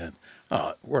plug it in. Oh,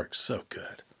 it works so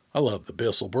good. I love the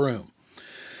Bissell broom.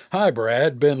 Hi,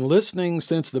 Brad. Been listening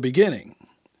since the beginning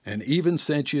and even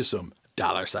sent you some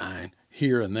 $sign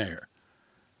here and there.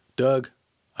 Doug,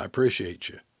 I appreciate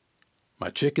you. My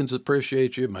chickens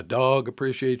appreciate you. My dog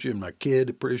appreciates you. And my kid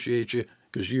appreciates you.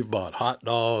 Because you've bought hot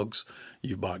dogs,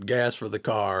 you've bought gas for the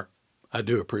car. I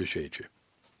do appreciate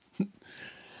you.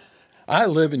 I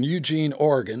live in Eugene,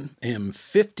 Oregon, am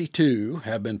 52,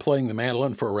 have been playing the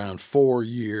mandolin for around 4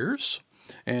 years,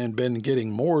 and been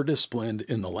getting more disciplined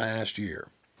in the last year.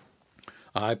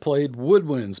 I played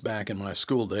woodwinds back in my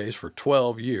school days for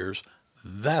 12 years.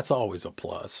 That's always a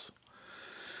plus.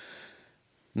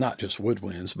 Not just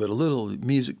woodwinds, but a little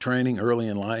music training early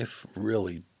in life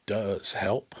really does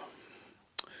help.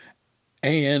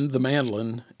 And the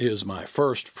mandolin is my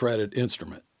first fretted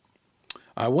instrument.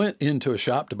 I went into a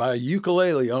shop to buy a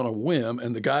ukulele on a whim,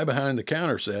 and the guy behind the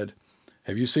counter said,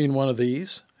 "Have you seen one of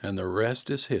these?" And the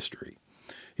rest is history.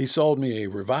 He sold me a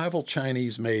Revival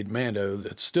Chinese-made mando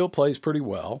that still plays pretty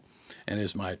well and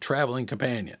is my traveling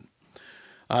companion.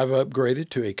 I've upgraded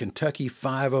to a Kentucky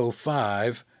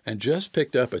 505 and just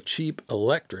picked up a cheap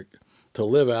electric to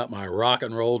live out my rock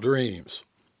and roll dreams.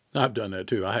 I've done that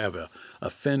too. I have a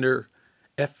Fender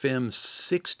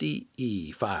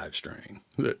FM60E 5-string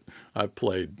that I've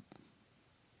played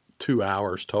 2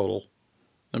 hours total.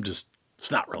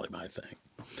 It's not really my thing.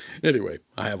 Anyway,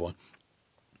 I have one.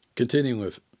 Continuing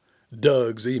with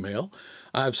Doug's email,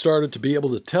 I've started to be able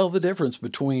to tell the difference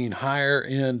between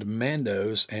higher-end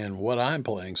Mandos and what I'm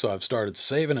playing, so I've started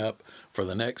saving up for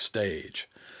the next stage.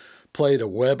 Played a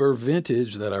Weber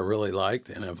vintage that I really liked,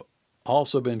 and have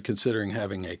also been considering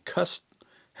having a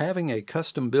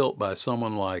custom built by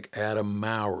someone like Adam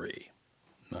Mowry.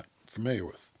 Not familiar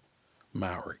with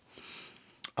Mowry.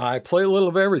 I play a little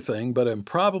of everything, but I'm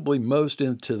probably most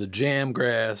into the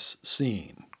jamgrass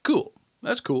scene. Cool.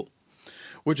 That's cool.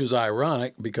 Which is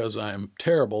ironic because I'm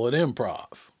terrible at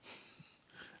improv.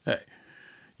 Hey,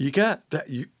 you got that.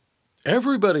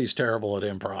 Everybody's terrible at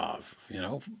improv,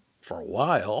 for a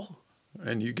while,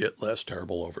 and you get less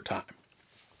terrible over time.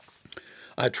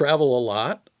 I travel a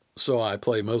lot, so I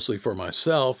play mostly for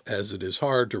myself, as it is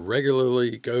hard to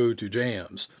regularly go to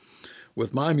jams.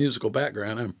 With my musical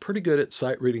background, I'm pretty good at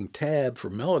sight reading tab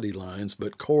for melody lines,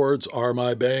 but chords are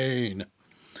my bane.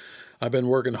 I've been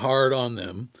working hard on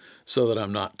them so that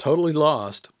I'm not totally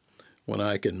lost when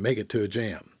I can make it to a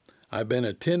jam. I've been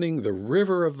attending the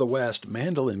River of the West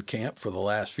mandolin camp for the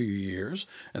last few years,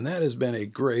 and that has been a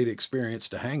great experience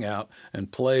to hang out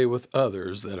and play with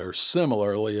others that are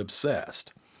similarly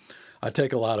obsessed. I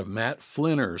take a lot of Matt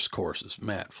Flinner's courses.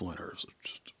 Matt Flinner is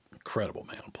just an incredible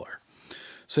mandolin player,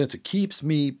 since it keeps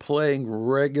me playing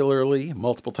regularly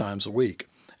multiple times a week,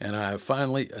 and I have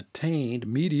finally attained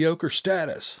mediocre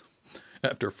status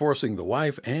after forcing the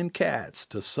wife and cats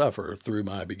to suffer through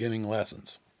my beginning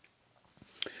lessons.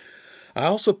 I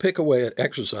also pick away at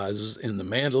exercises in the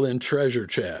mandolin treasure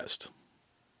chest.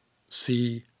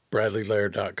 See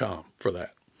BradleyLaird.com for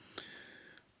that.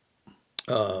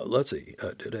 Let's see.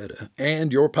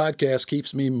 And your podcast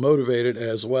keeps me motivated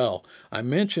as well. I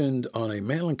mentioned on a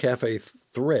Mandolin Cafe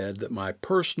thread that my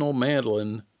personal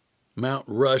mandolin, Mount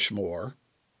Rushmore.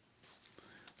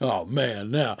 Oh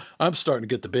man, now I'm starting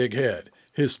to get the big head.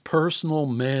 His personal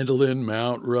mandolin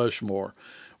Mount Rushmore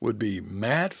would be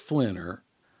Matt Flinner,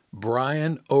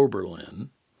 Brian Oberlin,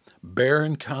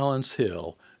 Baron Collins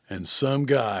Hill, and some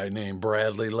guy named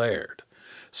Bradley Laird,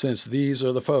 since these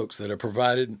are the folks that have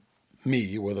provided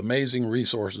me with amazing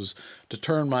resources to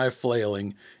turn my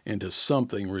flailing into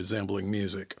something resembling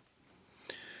music.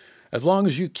 As long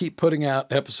as you keep putting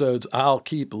out episodes, I'll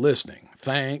keep listening.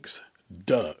 Thanks,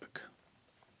 Doug.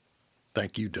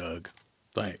 Thank you, Doug.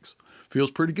 Thanks.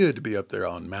 Feels pretty good to be up there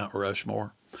on Mount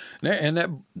Rushmore. And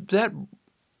that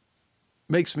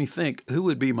makes me think, who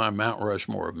would be my Mount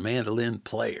Rushmore of mandolin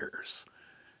players?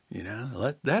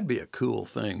 That'd be a cool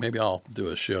thing. Maybe I'll do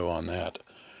a show on that.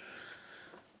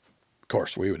 Of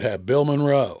course, we would have Bill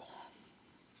Monroe.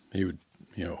 He would,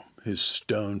 his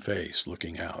stone face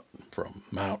looking out from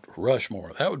Mount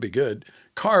Rushmore. That would be good.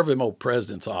 Carve them old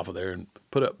presidents off of there and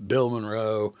put up Bill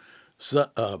Monroe,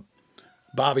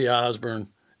 Bobby Osborne,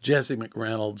 Jesse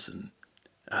McReynolds, and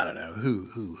I don't know,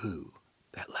 who.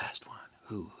 That last one.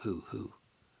 Who.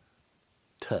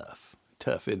 Tough,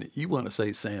 isn't it? You want to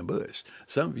say Sam Bush.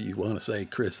 Some of you want to say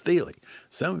Chris Thiele.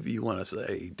 Some of you want to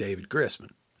say David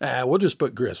Grissman. We'll just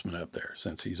put Grissman up there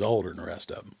since he's older than the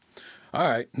rest of them. All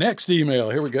right, next email.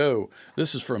 Here we go.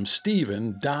 This is from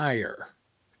Stephen Dyer.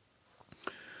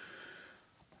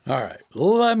 All right,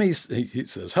 he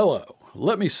says, hello.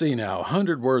 Let me see now,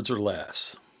 100 words or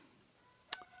less.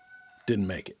 Didn't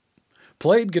make it.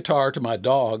 Played guitar to my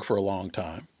dog for a long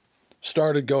time.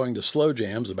 Started going to slow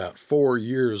jams about 4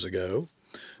 years ago.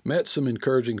 Met some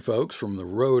encouraging folks from the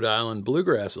Rhode Island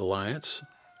Bluegrass Alliance,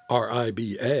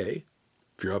 RIBA.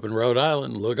 If you're up in Rhode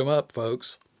Island, look them up,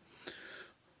 folks.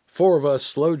 4 of us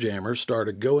slow jammers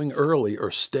started going early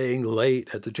or staying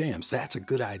late at the jams. That's a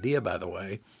good idea, by the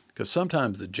way, because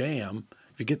sometimes the jam,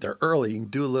 if you get there early, you can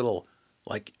do a little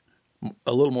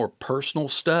more personal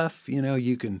stuff.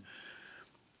 You can,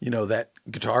 that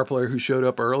guitar player who showed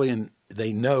up early and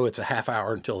they know it's a half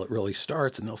hour until it really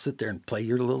starts, and they'll sit there and play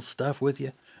your little stuff with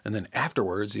you. And then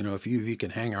afterwards, if you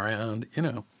can hang around,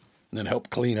 and then help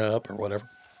clean up or whatever.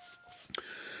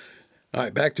 All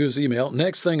right, back to his email.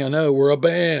 Next thing I know, we're a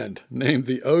band named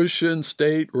the Ocean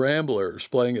State Ramblers,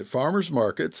 playing at farmers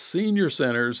markets, senior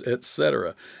centers,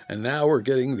 etc. And now we're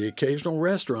getting the occasional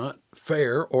restaurant,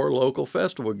 fair, or local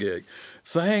festival gig.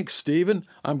 Thanks, Stephen.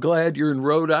 I'm glad you're in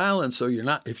Rhode Island, so you're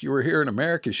not. If you were here in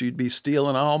America, you'd be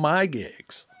stealing all my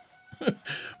gigs.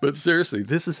 But seriously,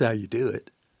 this is how you do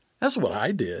it. That's what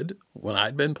I did when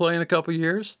I'd been playing a couple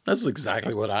years. That's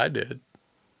exactly what I did.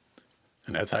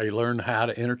 And that's how you learn how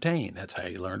to entertain. That's how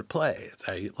you learn to play. That's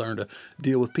how you learn to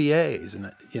deal with PAs,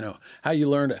 and how you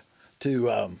learn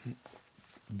to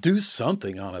do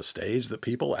something on a stage that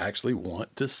people actually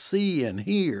want to see and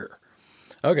hear.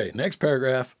 Okay, next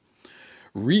paragraph.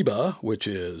 RIBA, which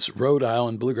is Rhode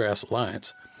Island Bluegrass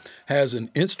Alliance, has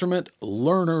an instrument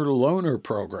learner-loaner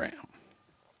program.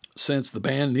 Since the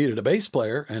band needed a bass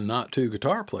player and not 2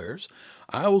 guitar players,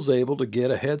 I was able to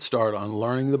get a head start on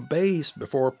learning the bass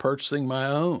before purchasing my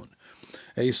own.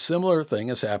 A similar thing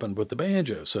has happened with the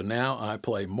banjo, so now I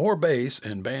play more bass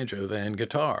and banjo than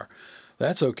guitar.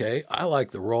 That's okay. I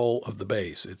like the role of the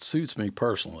bass. It suits me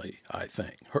personally, I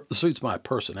think. It suits my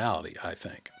personality, I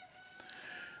think.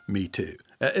 Me too.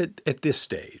 At this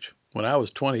stage, when I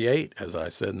was 28, as I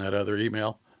said in that other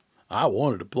email, I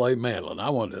wanted to play mandolin. I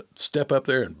wanted to step up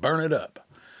there and burn it up.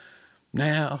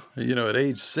 Now, at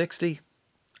age 60,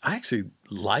 I actually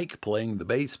like playing the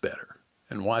bass better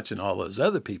and watching all those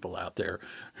other people out there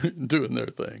doing their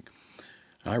thing.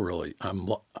 I'm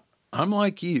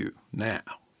like you now.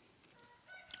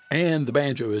 And the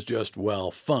banjo is just,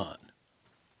 fun.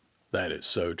 That is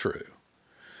so true.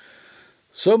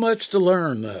 So much to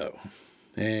learn, though.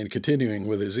 And continuing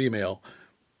with his email,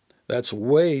 that's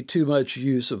way too much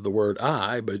use of the word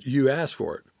I, but you asked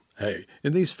for it. Hey,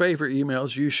 in these favorite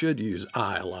emails, you should use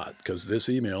I a lot, because this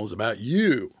email is about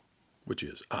you, which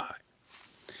is I.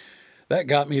 That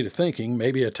got me to thinking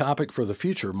maybe a topic for the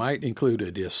future might include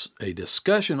a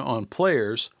discussion on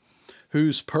players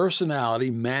whose personality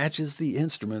matches the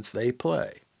instruments they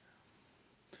play.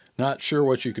 Not sure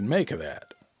what you can make of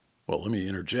that. Well, let me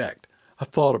interject. I've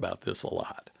thought about this a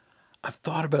lot. I've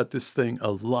thought about this thing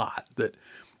a lot, that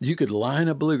you could line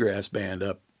a bluegrass band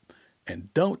up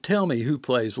and don't tell me who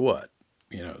plays what.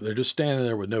 They're just standing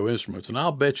there with no instruments, and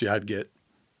I'll bet you I'd get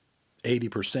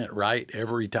 80% right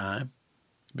every time,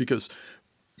 because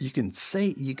you can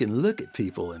look at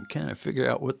people and kind of figure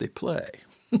out what they play,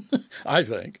 I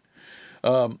think.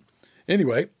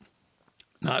 Anyway,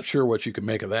 not sure what you can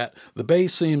make of that. The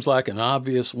bass seems like an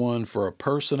obvious one for a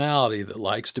personality that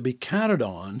likes to be counted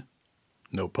on,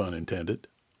 no pun intended,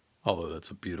 although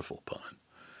that's a beautiful pun.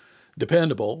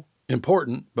 Dependable,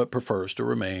 important, but prefers to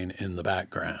remain in the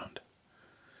background.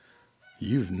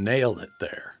 You've nailed it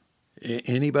there.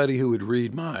 Anybody who would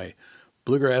read my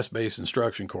bluegrass bass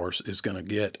instruction course is going to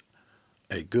get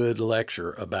a good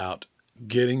lecture about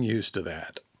getting used to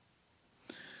that.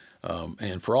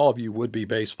 And for all of you would-be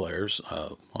bass players,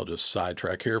 I'll just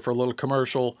sidetrack here for a little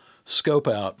commercial. Scope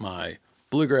out my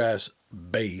bluegrass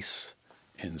bass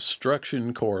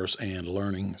instruction course and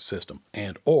learning system,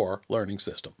 or learning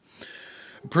system.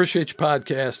 Appreciate your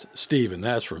podcast, Stephen.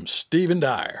 That's from Stephen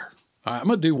Dyer. I'm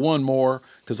going to do one more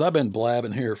because I've been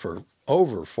blabbing here for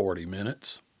over 40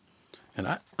 minutes. And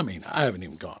I haven't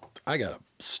even gone. I got a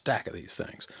stack of these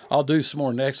things. I'll do some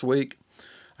more next week.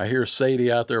 I hear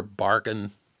Sadie out there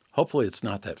barking. Hopefully it's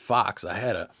not that fox. I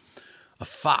had a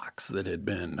fox that had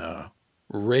been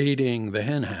raiding the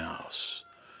hen house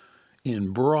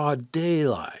in broad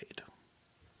daylight.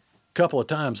 A couple of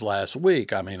times last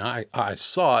week. I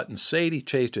saw it, and Sadie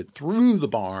chased it through the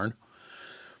barn.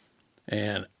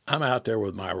 And I'm out there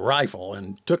with my rifle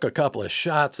and took a couple of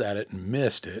shots at it and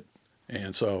missed it.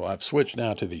 And so I've switched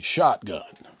now to the shotgun.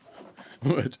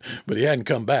 But he hadn't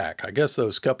come back. I guess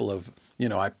those couple of,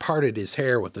 I parted his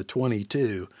hair with the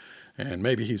 .22, and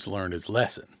maybe he's learned his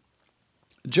lesson.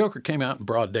 The Joker came out in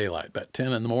broad daylight, about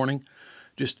 10 in the morning,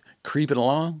 just creeping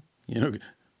along,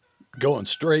 going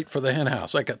straight for the hen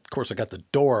house. I got the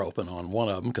door open on one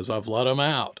of them because I've let him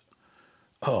out.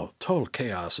 Oh, total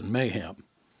chaos and mayhem.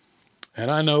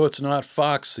 And I know it's not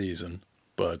fox season,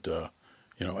 but,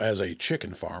 as a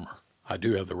chicken farmer, I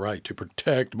do have the right to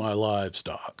protect my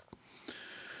livestock.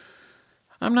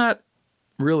 I'm not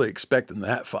really expecting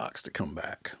that fox to come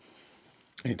back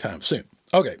anytime soon.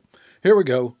 Okay, here we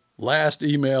go. Last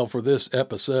email for this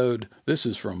episode. This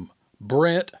is from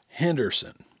Brent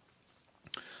Henderson.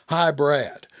 Hi,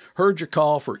 Brad. Heard your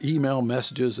call for email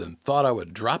messages and thought I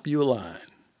would drop you a line.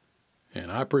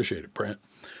 And I appreciate it, Brent.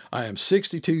 I am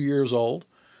 62 years old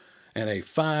and a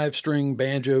 5-string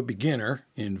banjo beginner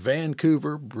in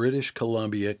Vancouver, British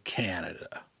Columbia,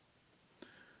 Canada.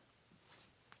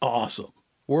 Awesome.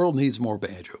 World needs more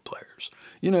banjo players.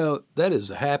 That is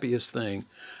the happiest thing.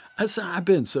 I've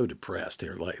been so depressed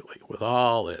here lately with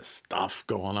all this stuff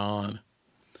going on.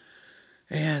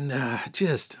 And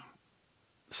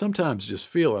sometimes just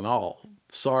feeling all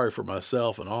sorry for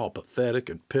myself and all pathetic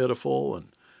and pitiful. And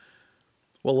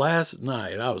last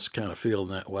night I was kind of feeling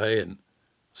that way and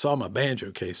saw my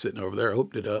banjo case sitting over there,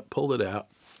 opened it up, pulled it out,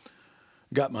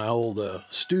 got my old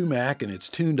Stu-Mac, and it's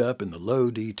tuned up in the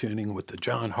low D tuning with the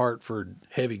John Hartford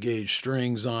heavy gauge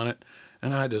strings on it.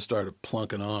 And I just started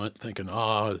plunking on it, thinking,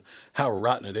 how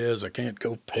rotten it is. I can't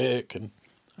go pick. And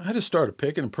I just started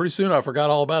picking, and pretty soon I forgot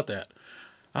all about that.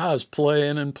 I was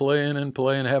playing and playing and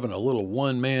playing, having a little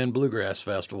one-man bluegrass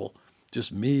festival.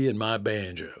 Just me and my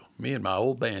banjo, me and my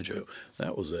old banjo.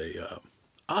 That was a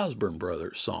Osborne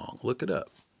Brothers song. Look it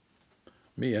up.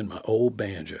 Me and my old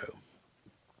banjo.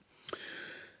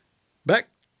 Back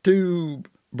to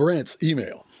Brent's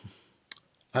email.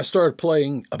 I started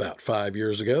playing about 5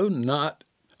 years ago.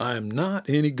 I'm not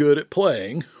any good at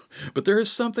playing, but there is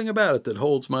something about it that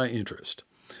holds my interest.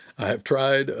 I have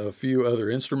tried a few other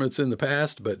instruments in the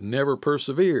past, but never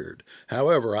persevered.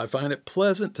 However, I find it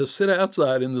pleasant to sit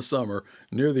outside in the summer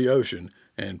near the ocean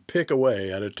and pick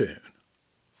away at a tune.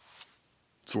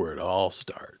 That's where it all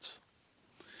starts.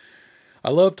 I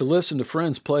love to listen to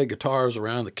friends play guitars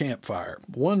around the campfire.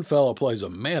 One fellow plays a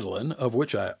mandolin, of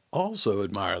which I also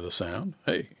admire the sound.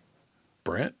 Hey,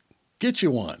 Brent, get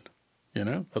you one. You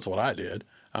know, that's what I did.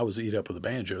 I was eat up with a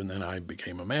banjo, and then I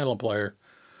became a mandolin player.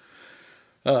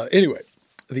 Anyway,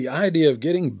 the idea of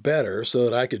getting better so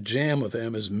that I could jam with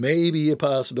them is maybe a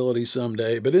possibility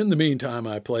someday, but in the meantime,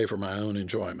 I play for my own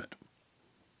enjoyment.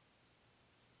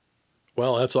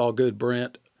 Well, that's all good,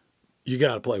 Brent. You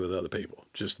got to play with other people.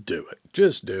 Just do it.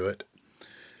 Just do it.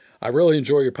 I really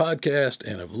enjoy your podcast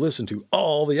and have listened to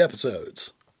all the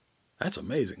episodes. That's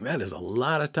amazing. That is a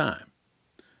lot of time.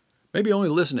 Maybe only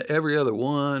listen to every other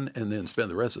one and then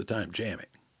spend the rest of the time jamming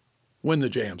when the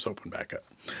jams open back up.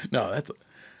 No,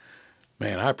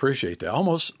 man, I appreciate that.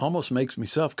 Almost makes me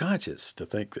self-conscious to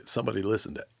think that somebody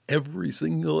listened to every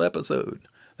single episode.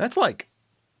 That's like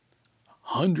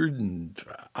 100 and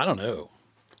I don't know.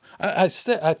 I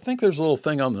think there's a little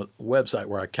thing on the website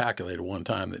where I calculated one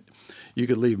time that you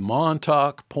could leave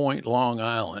Montauk Point, Long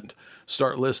Island,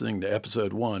 start listening to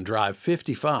episode 1, drive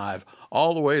 55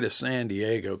 all the way to San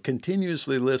Diego,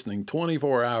 continuously listening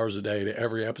 24 hours a day to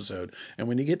every episode. And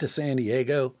when you get to San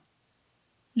Diego,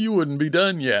 you wouldn't be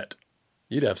done yet.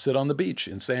 You'd have to sit on the beach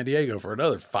in San Diego for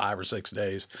another 5 or 6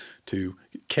 days to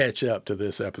catch up to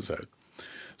this episode.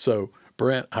 So,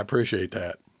 Brent, I appreciate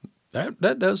that.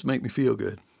 That does make me feel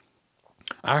good.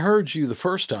 I heard you the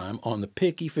first time on the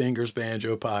Picky Fingers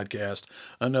Banjo podcast,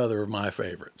 another of my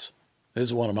favorites. This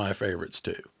is one of my favorites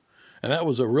too. And that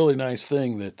was a really nice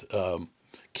thing that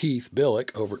Keith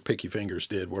Billick over at Picky Fingers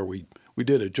did, where we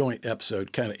did a joint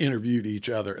episode, kind of interviewed each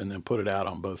other and then put it out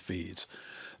on both feeds.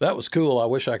 That was cool. I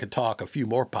wish I could talk a few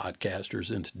more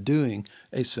podcasters into doing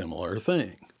a similar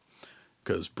thing,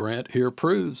 because Brent here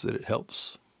proves that it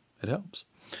helps. It helps.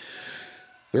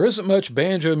 There isn't much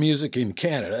banjo music in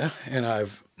Canada, and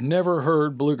I've never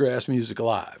heard bluegrass music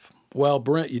live. Well,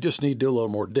 Brent, you just need to do a little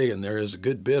more digging. There is a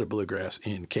good bit of bluegrass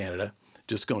in Canada.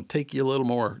 Just going to take you a little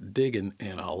more digging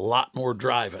and a lot more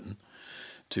driving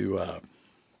to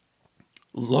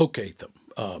locate them.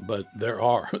 But there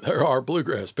are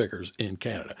bluegrass pickers in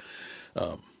Canada.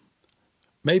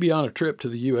 Maybe on a trip to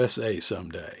the USA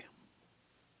someday.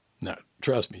 Now,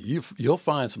 trust me, you'll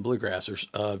find some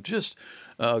bluegrassers. Just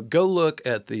go look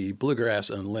at the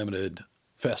Bluegrass Unlimited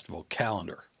Festival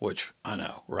calendar, which I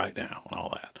know right now and all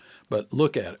that. But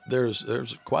look at it.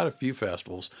 There's quite a few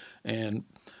festivals, and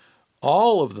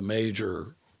all of the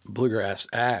major bluegrass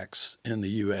acts in the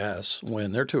U.S.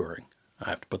 when they're touring, I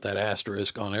have to put that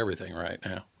asterisk on everything right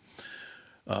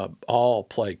now, all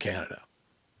play Canada.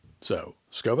 So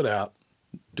scope it out.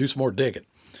 Do some more digging.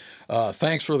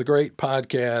 Thanks for the great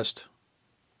podcast,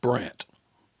 Brent.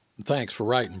 Thanks for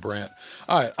writing, Brent.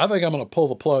 All right, I think I'm going to pull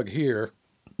the plug here.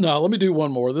 Now, let me do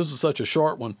one more. This is such a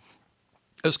short one.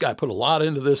 This guy put a lot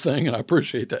into this thing, and I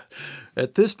appreciate that.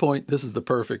 At this point, this is the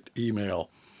perfect email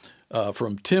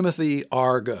from Timothy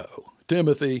Argo.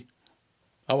 Timothy,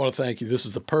 I want to thank you. This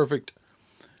is the perfect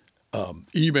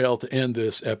email to end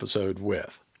this episode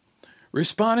with.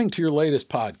 Responding to your latest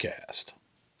podcast,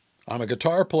 I'm a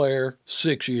guitar player,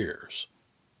 6 years.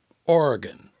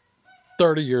 Oregon,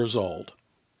 30 years old.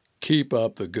 Keep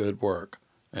up the good work.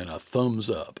 And a thumbs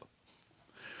up.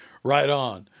 Right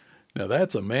on. Now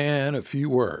that's a man of few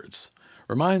words.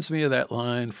 Reminds me of that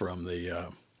line from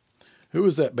the, who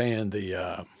was that band?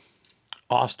 The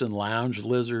Austin Lounge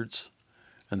Lizards.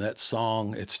 And that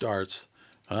song, it starts,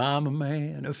 I'm a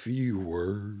man of few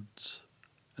words.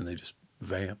 And they just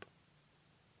vamp,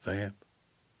 vamp,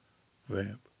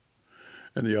 vamp.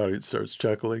 And the audience starts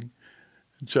chuckling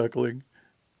and chuckling.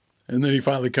 And then he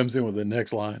finally comes in with the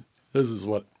next line. This is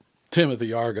what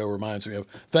Timothy Argo reminds me of.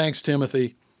 Thanks,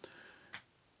 Timothy.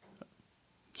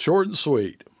 Short and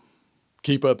sweet.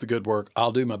 Keep up the good work.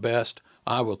 I'll do my best.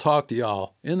 I will talk to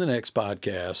y'all in the next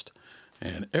podcast,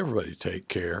 and everybody take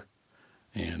care.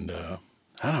 And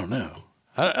I don't know.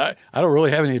 I don't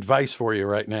really have any advice for you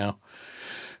right now,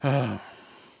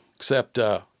 except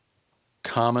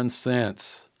common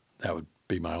sense. That would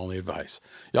be my only advice.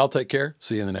 Y'all take care.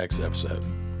 See you in the next episode.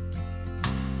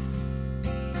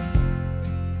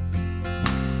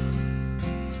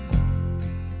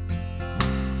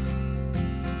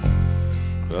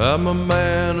 I'm a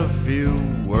man of few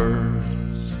words,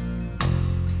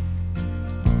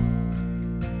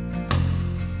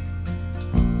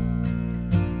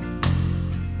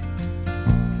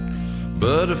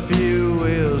 but a few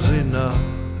is enough.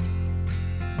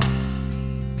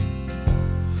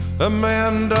 A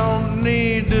man don't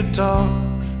need to talk,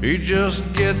 he just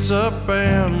gets up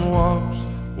and walks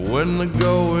when the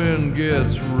going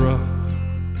gets rough.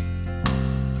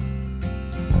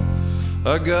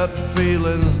 I got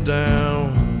feelings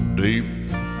down deep,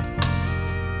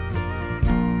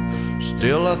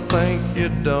 still I think you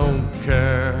don't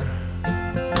care.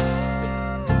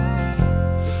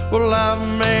 Well, I've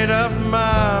made up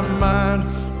my mind,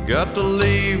 got to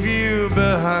leave you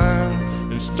behind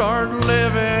and start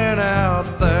living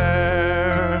out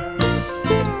there.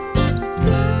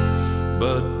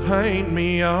 But paint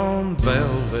me on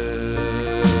velvet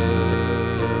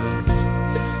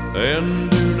and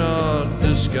do not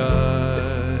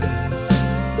disguise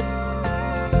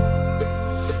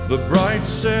the bright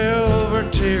silver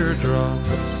teardrops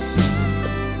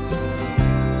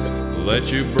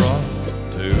that you brought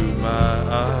to my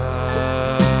eyes.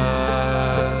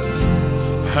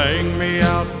 Hang me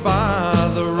out by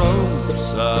the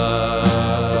roadside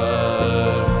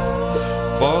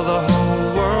for the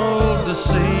whole world to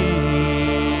see.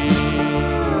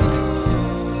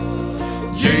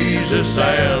 Jesus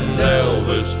and Elvis,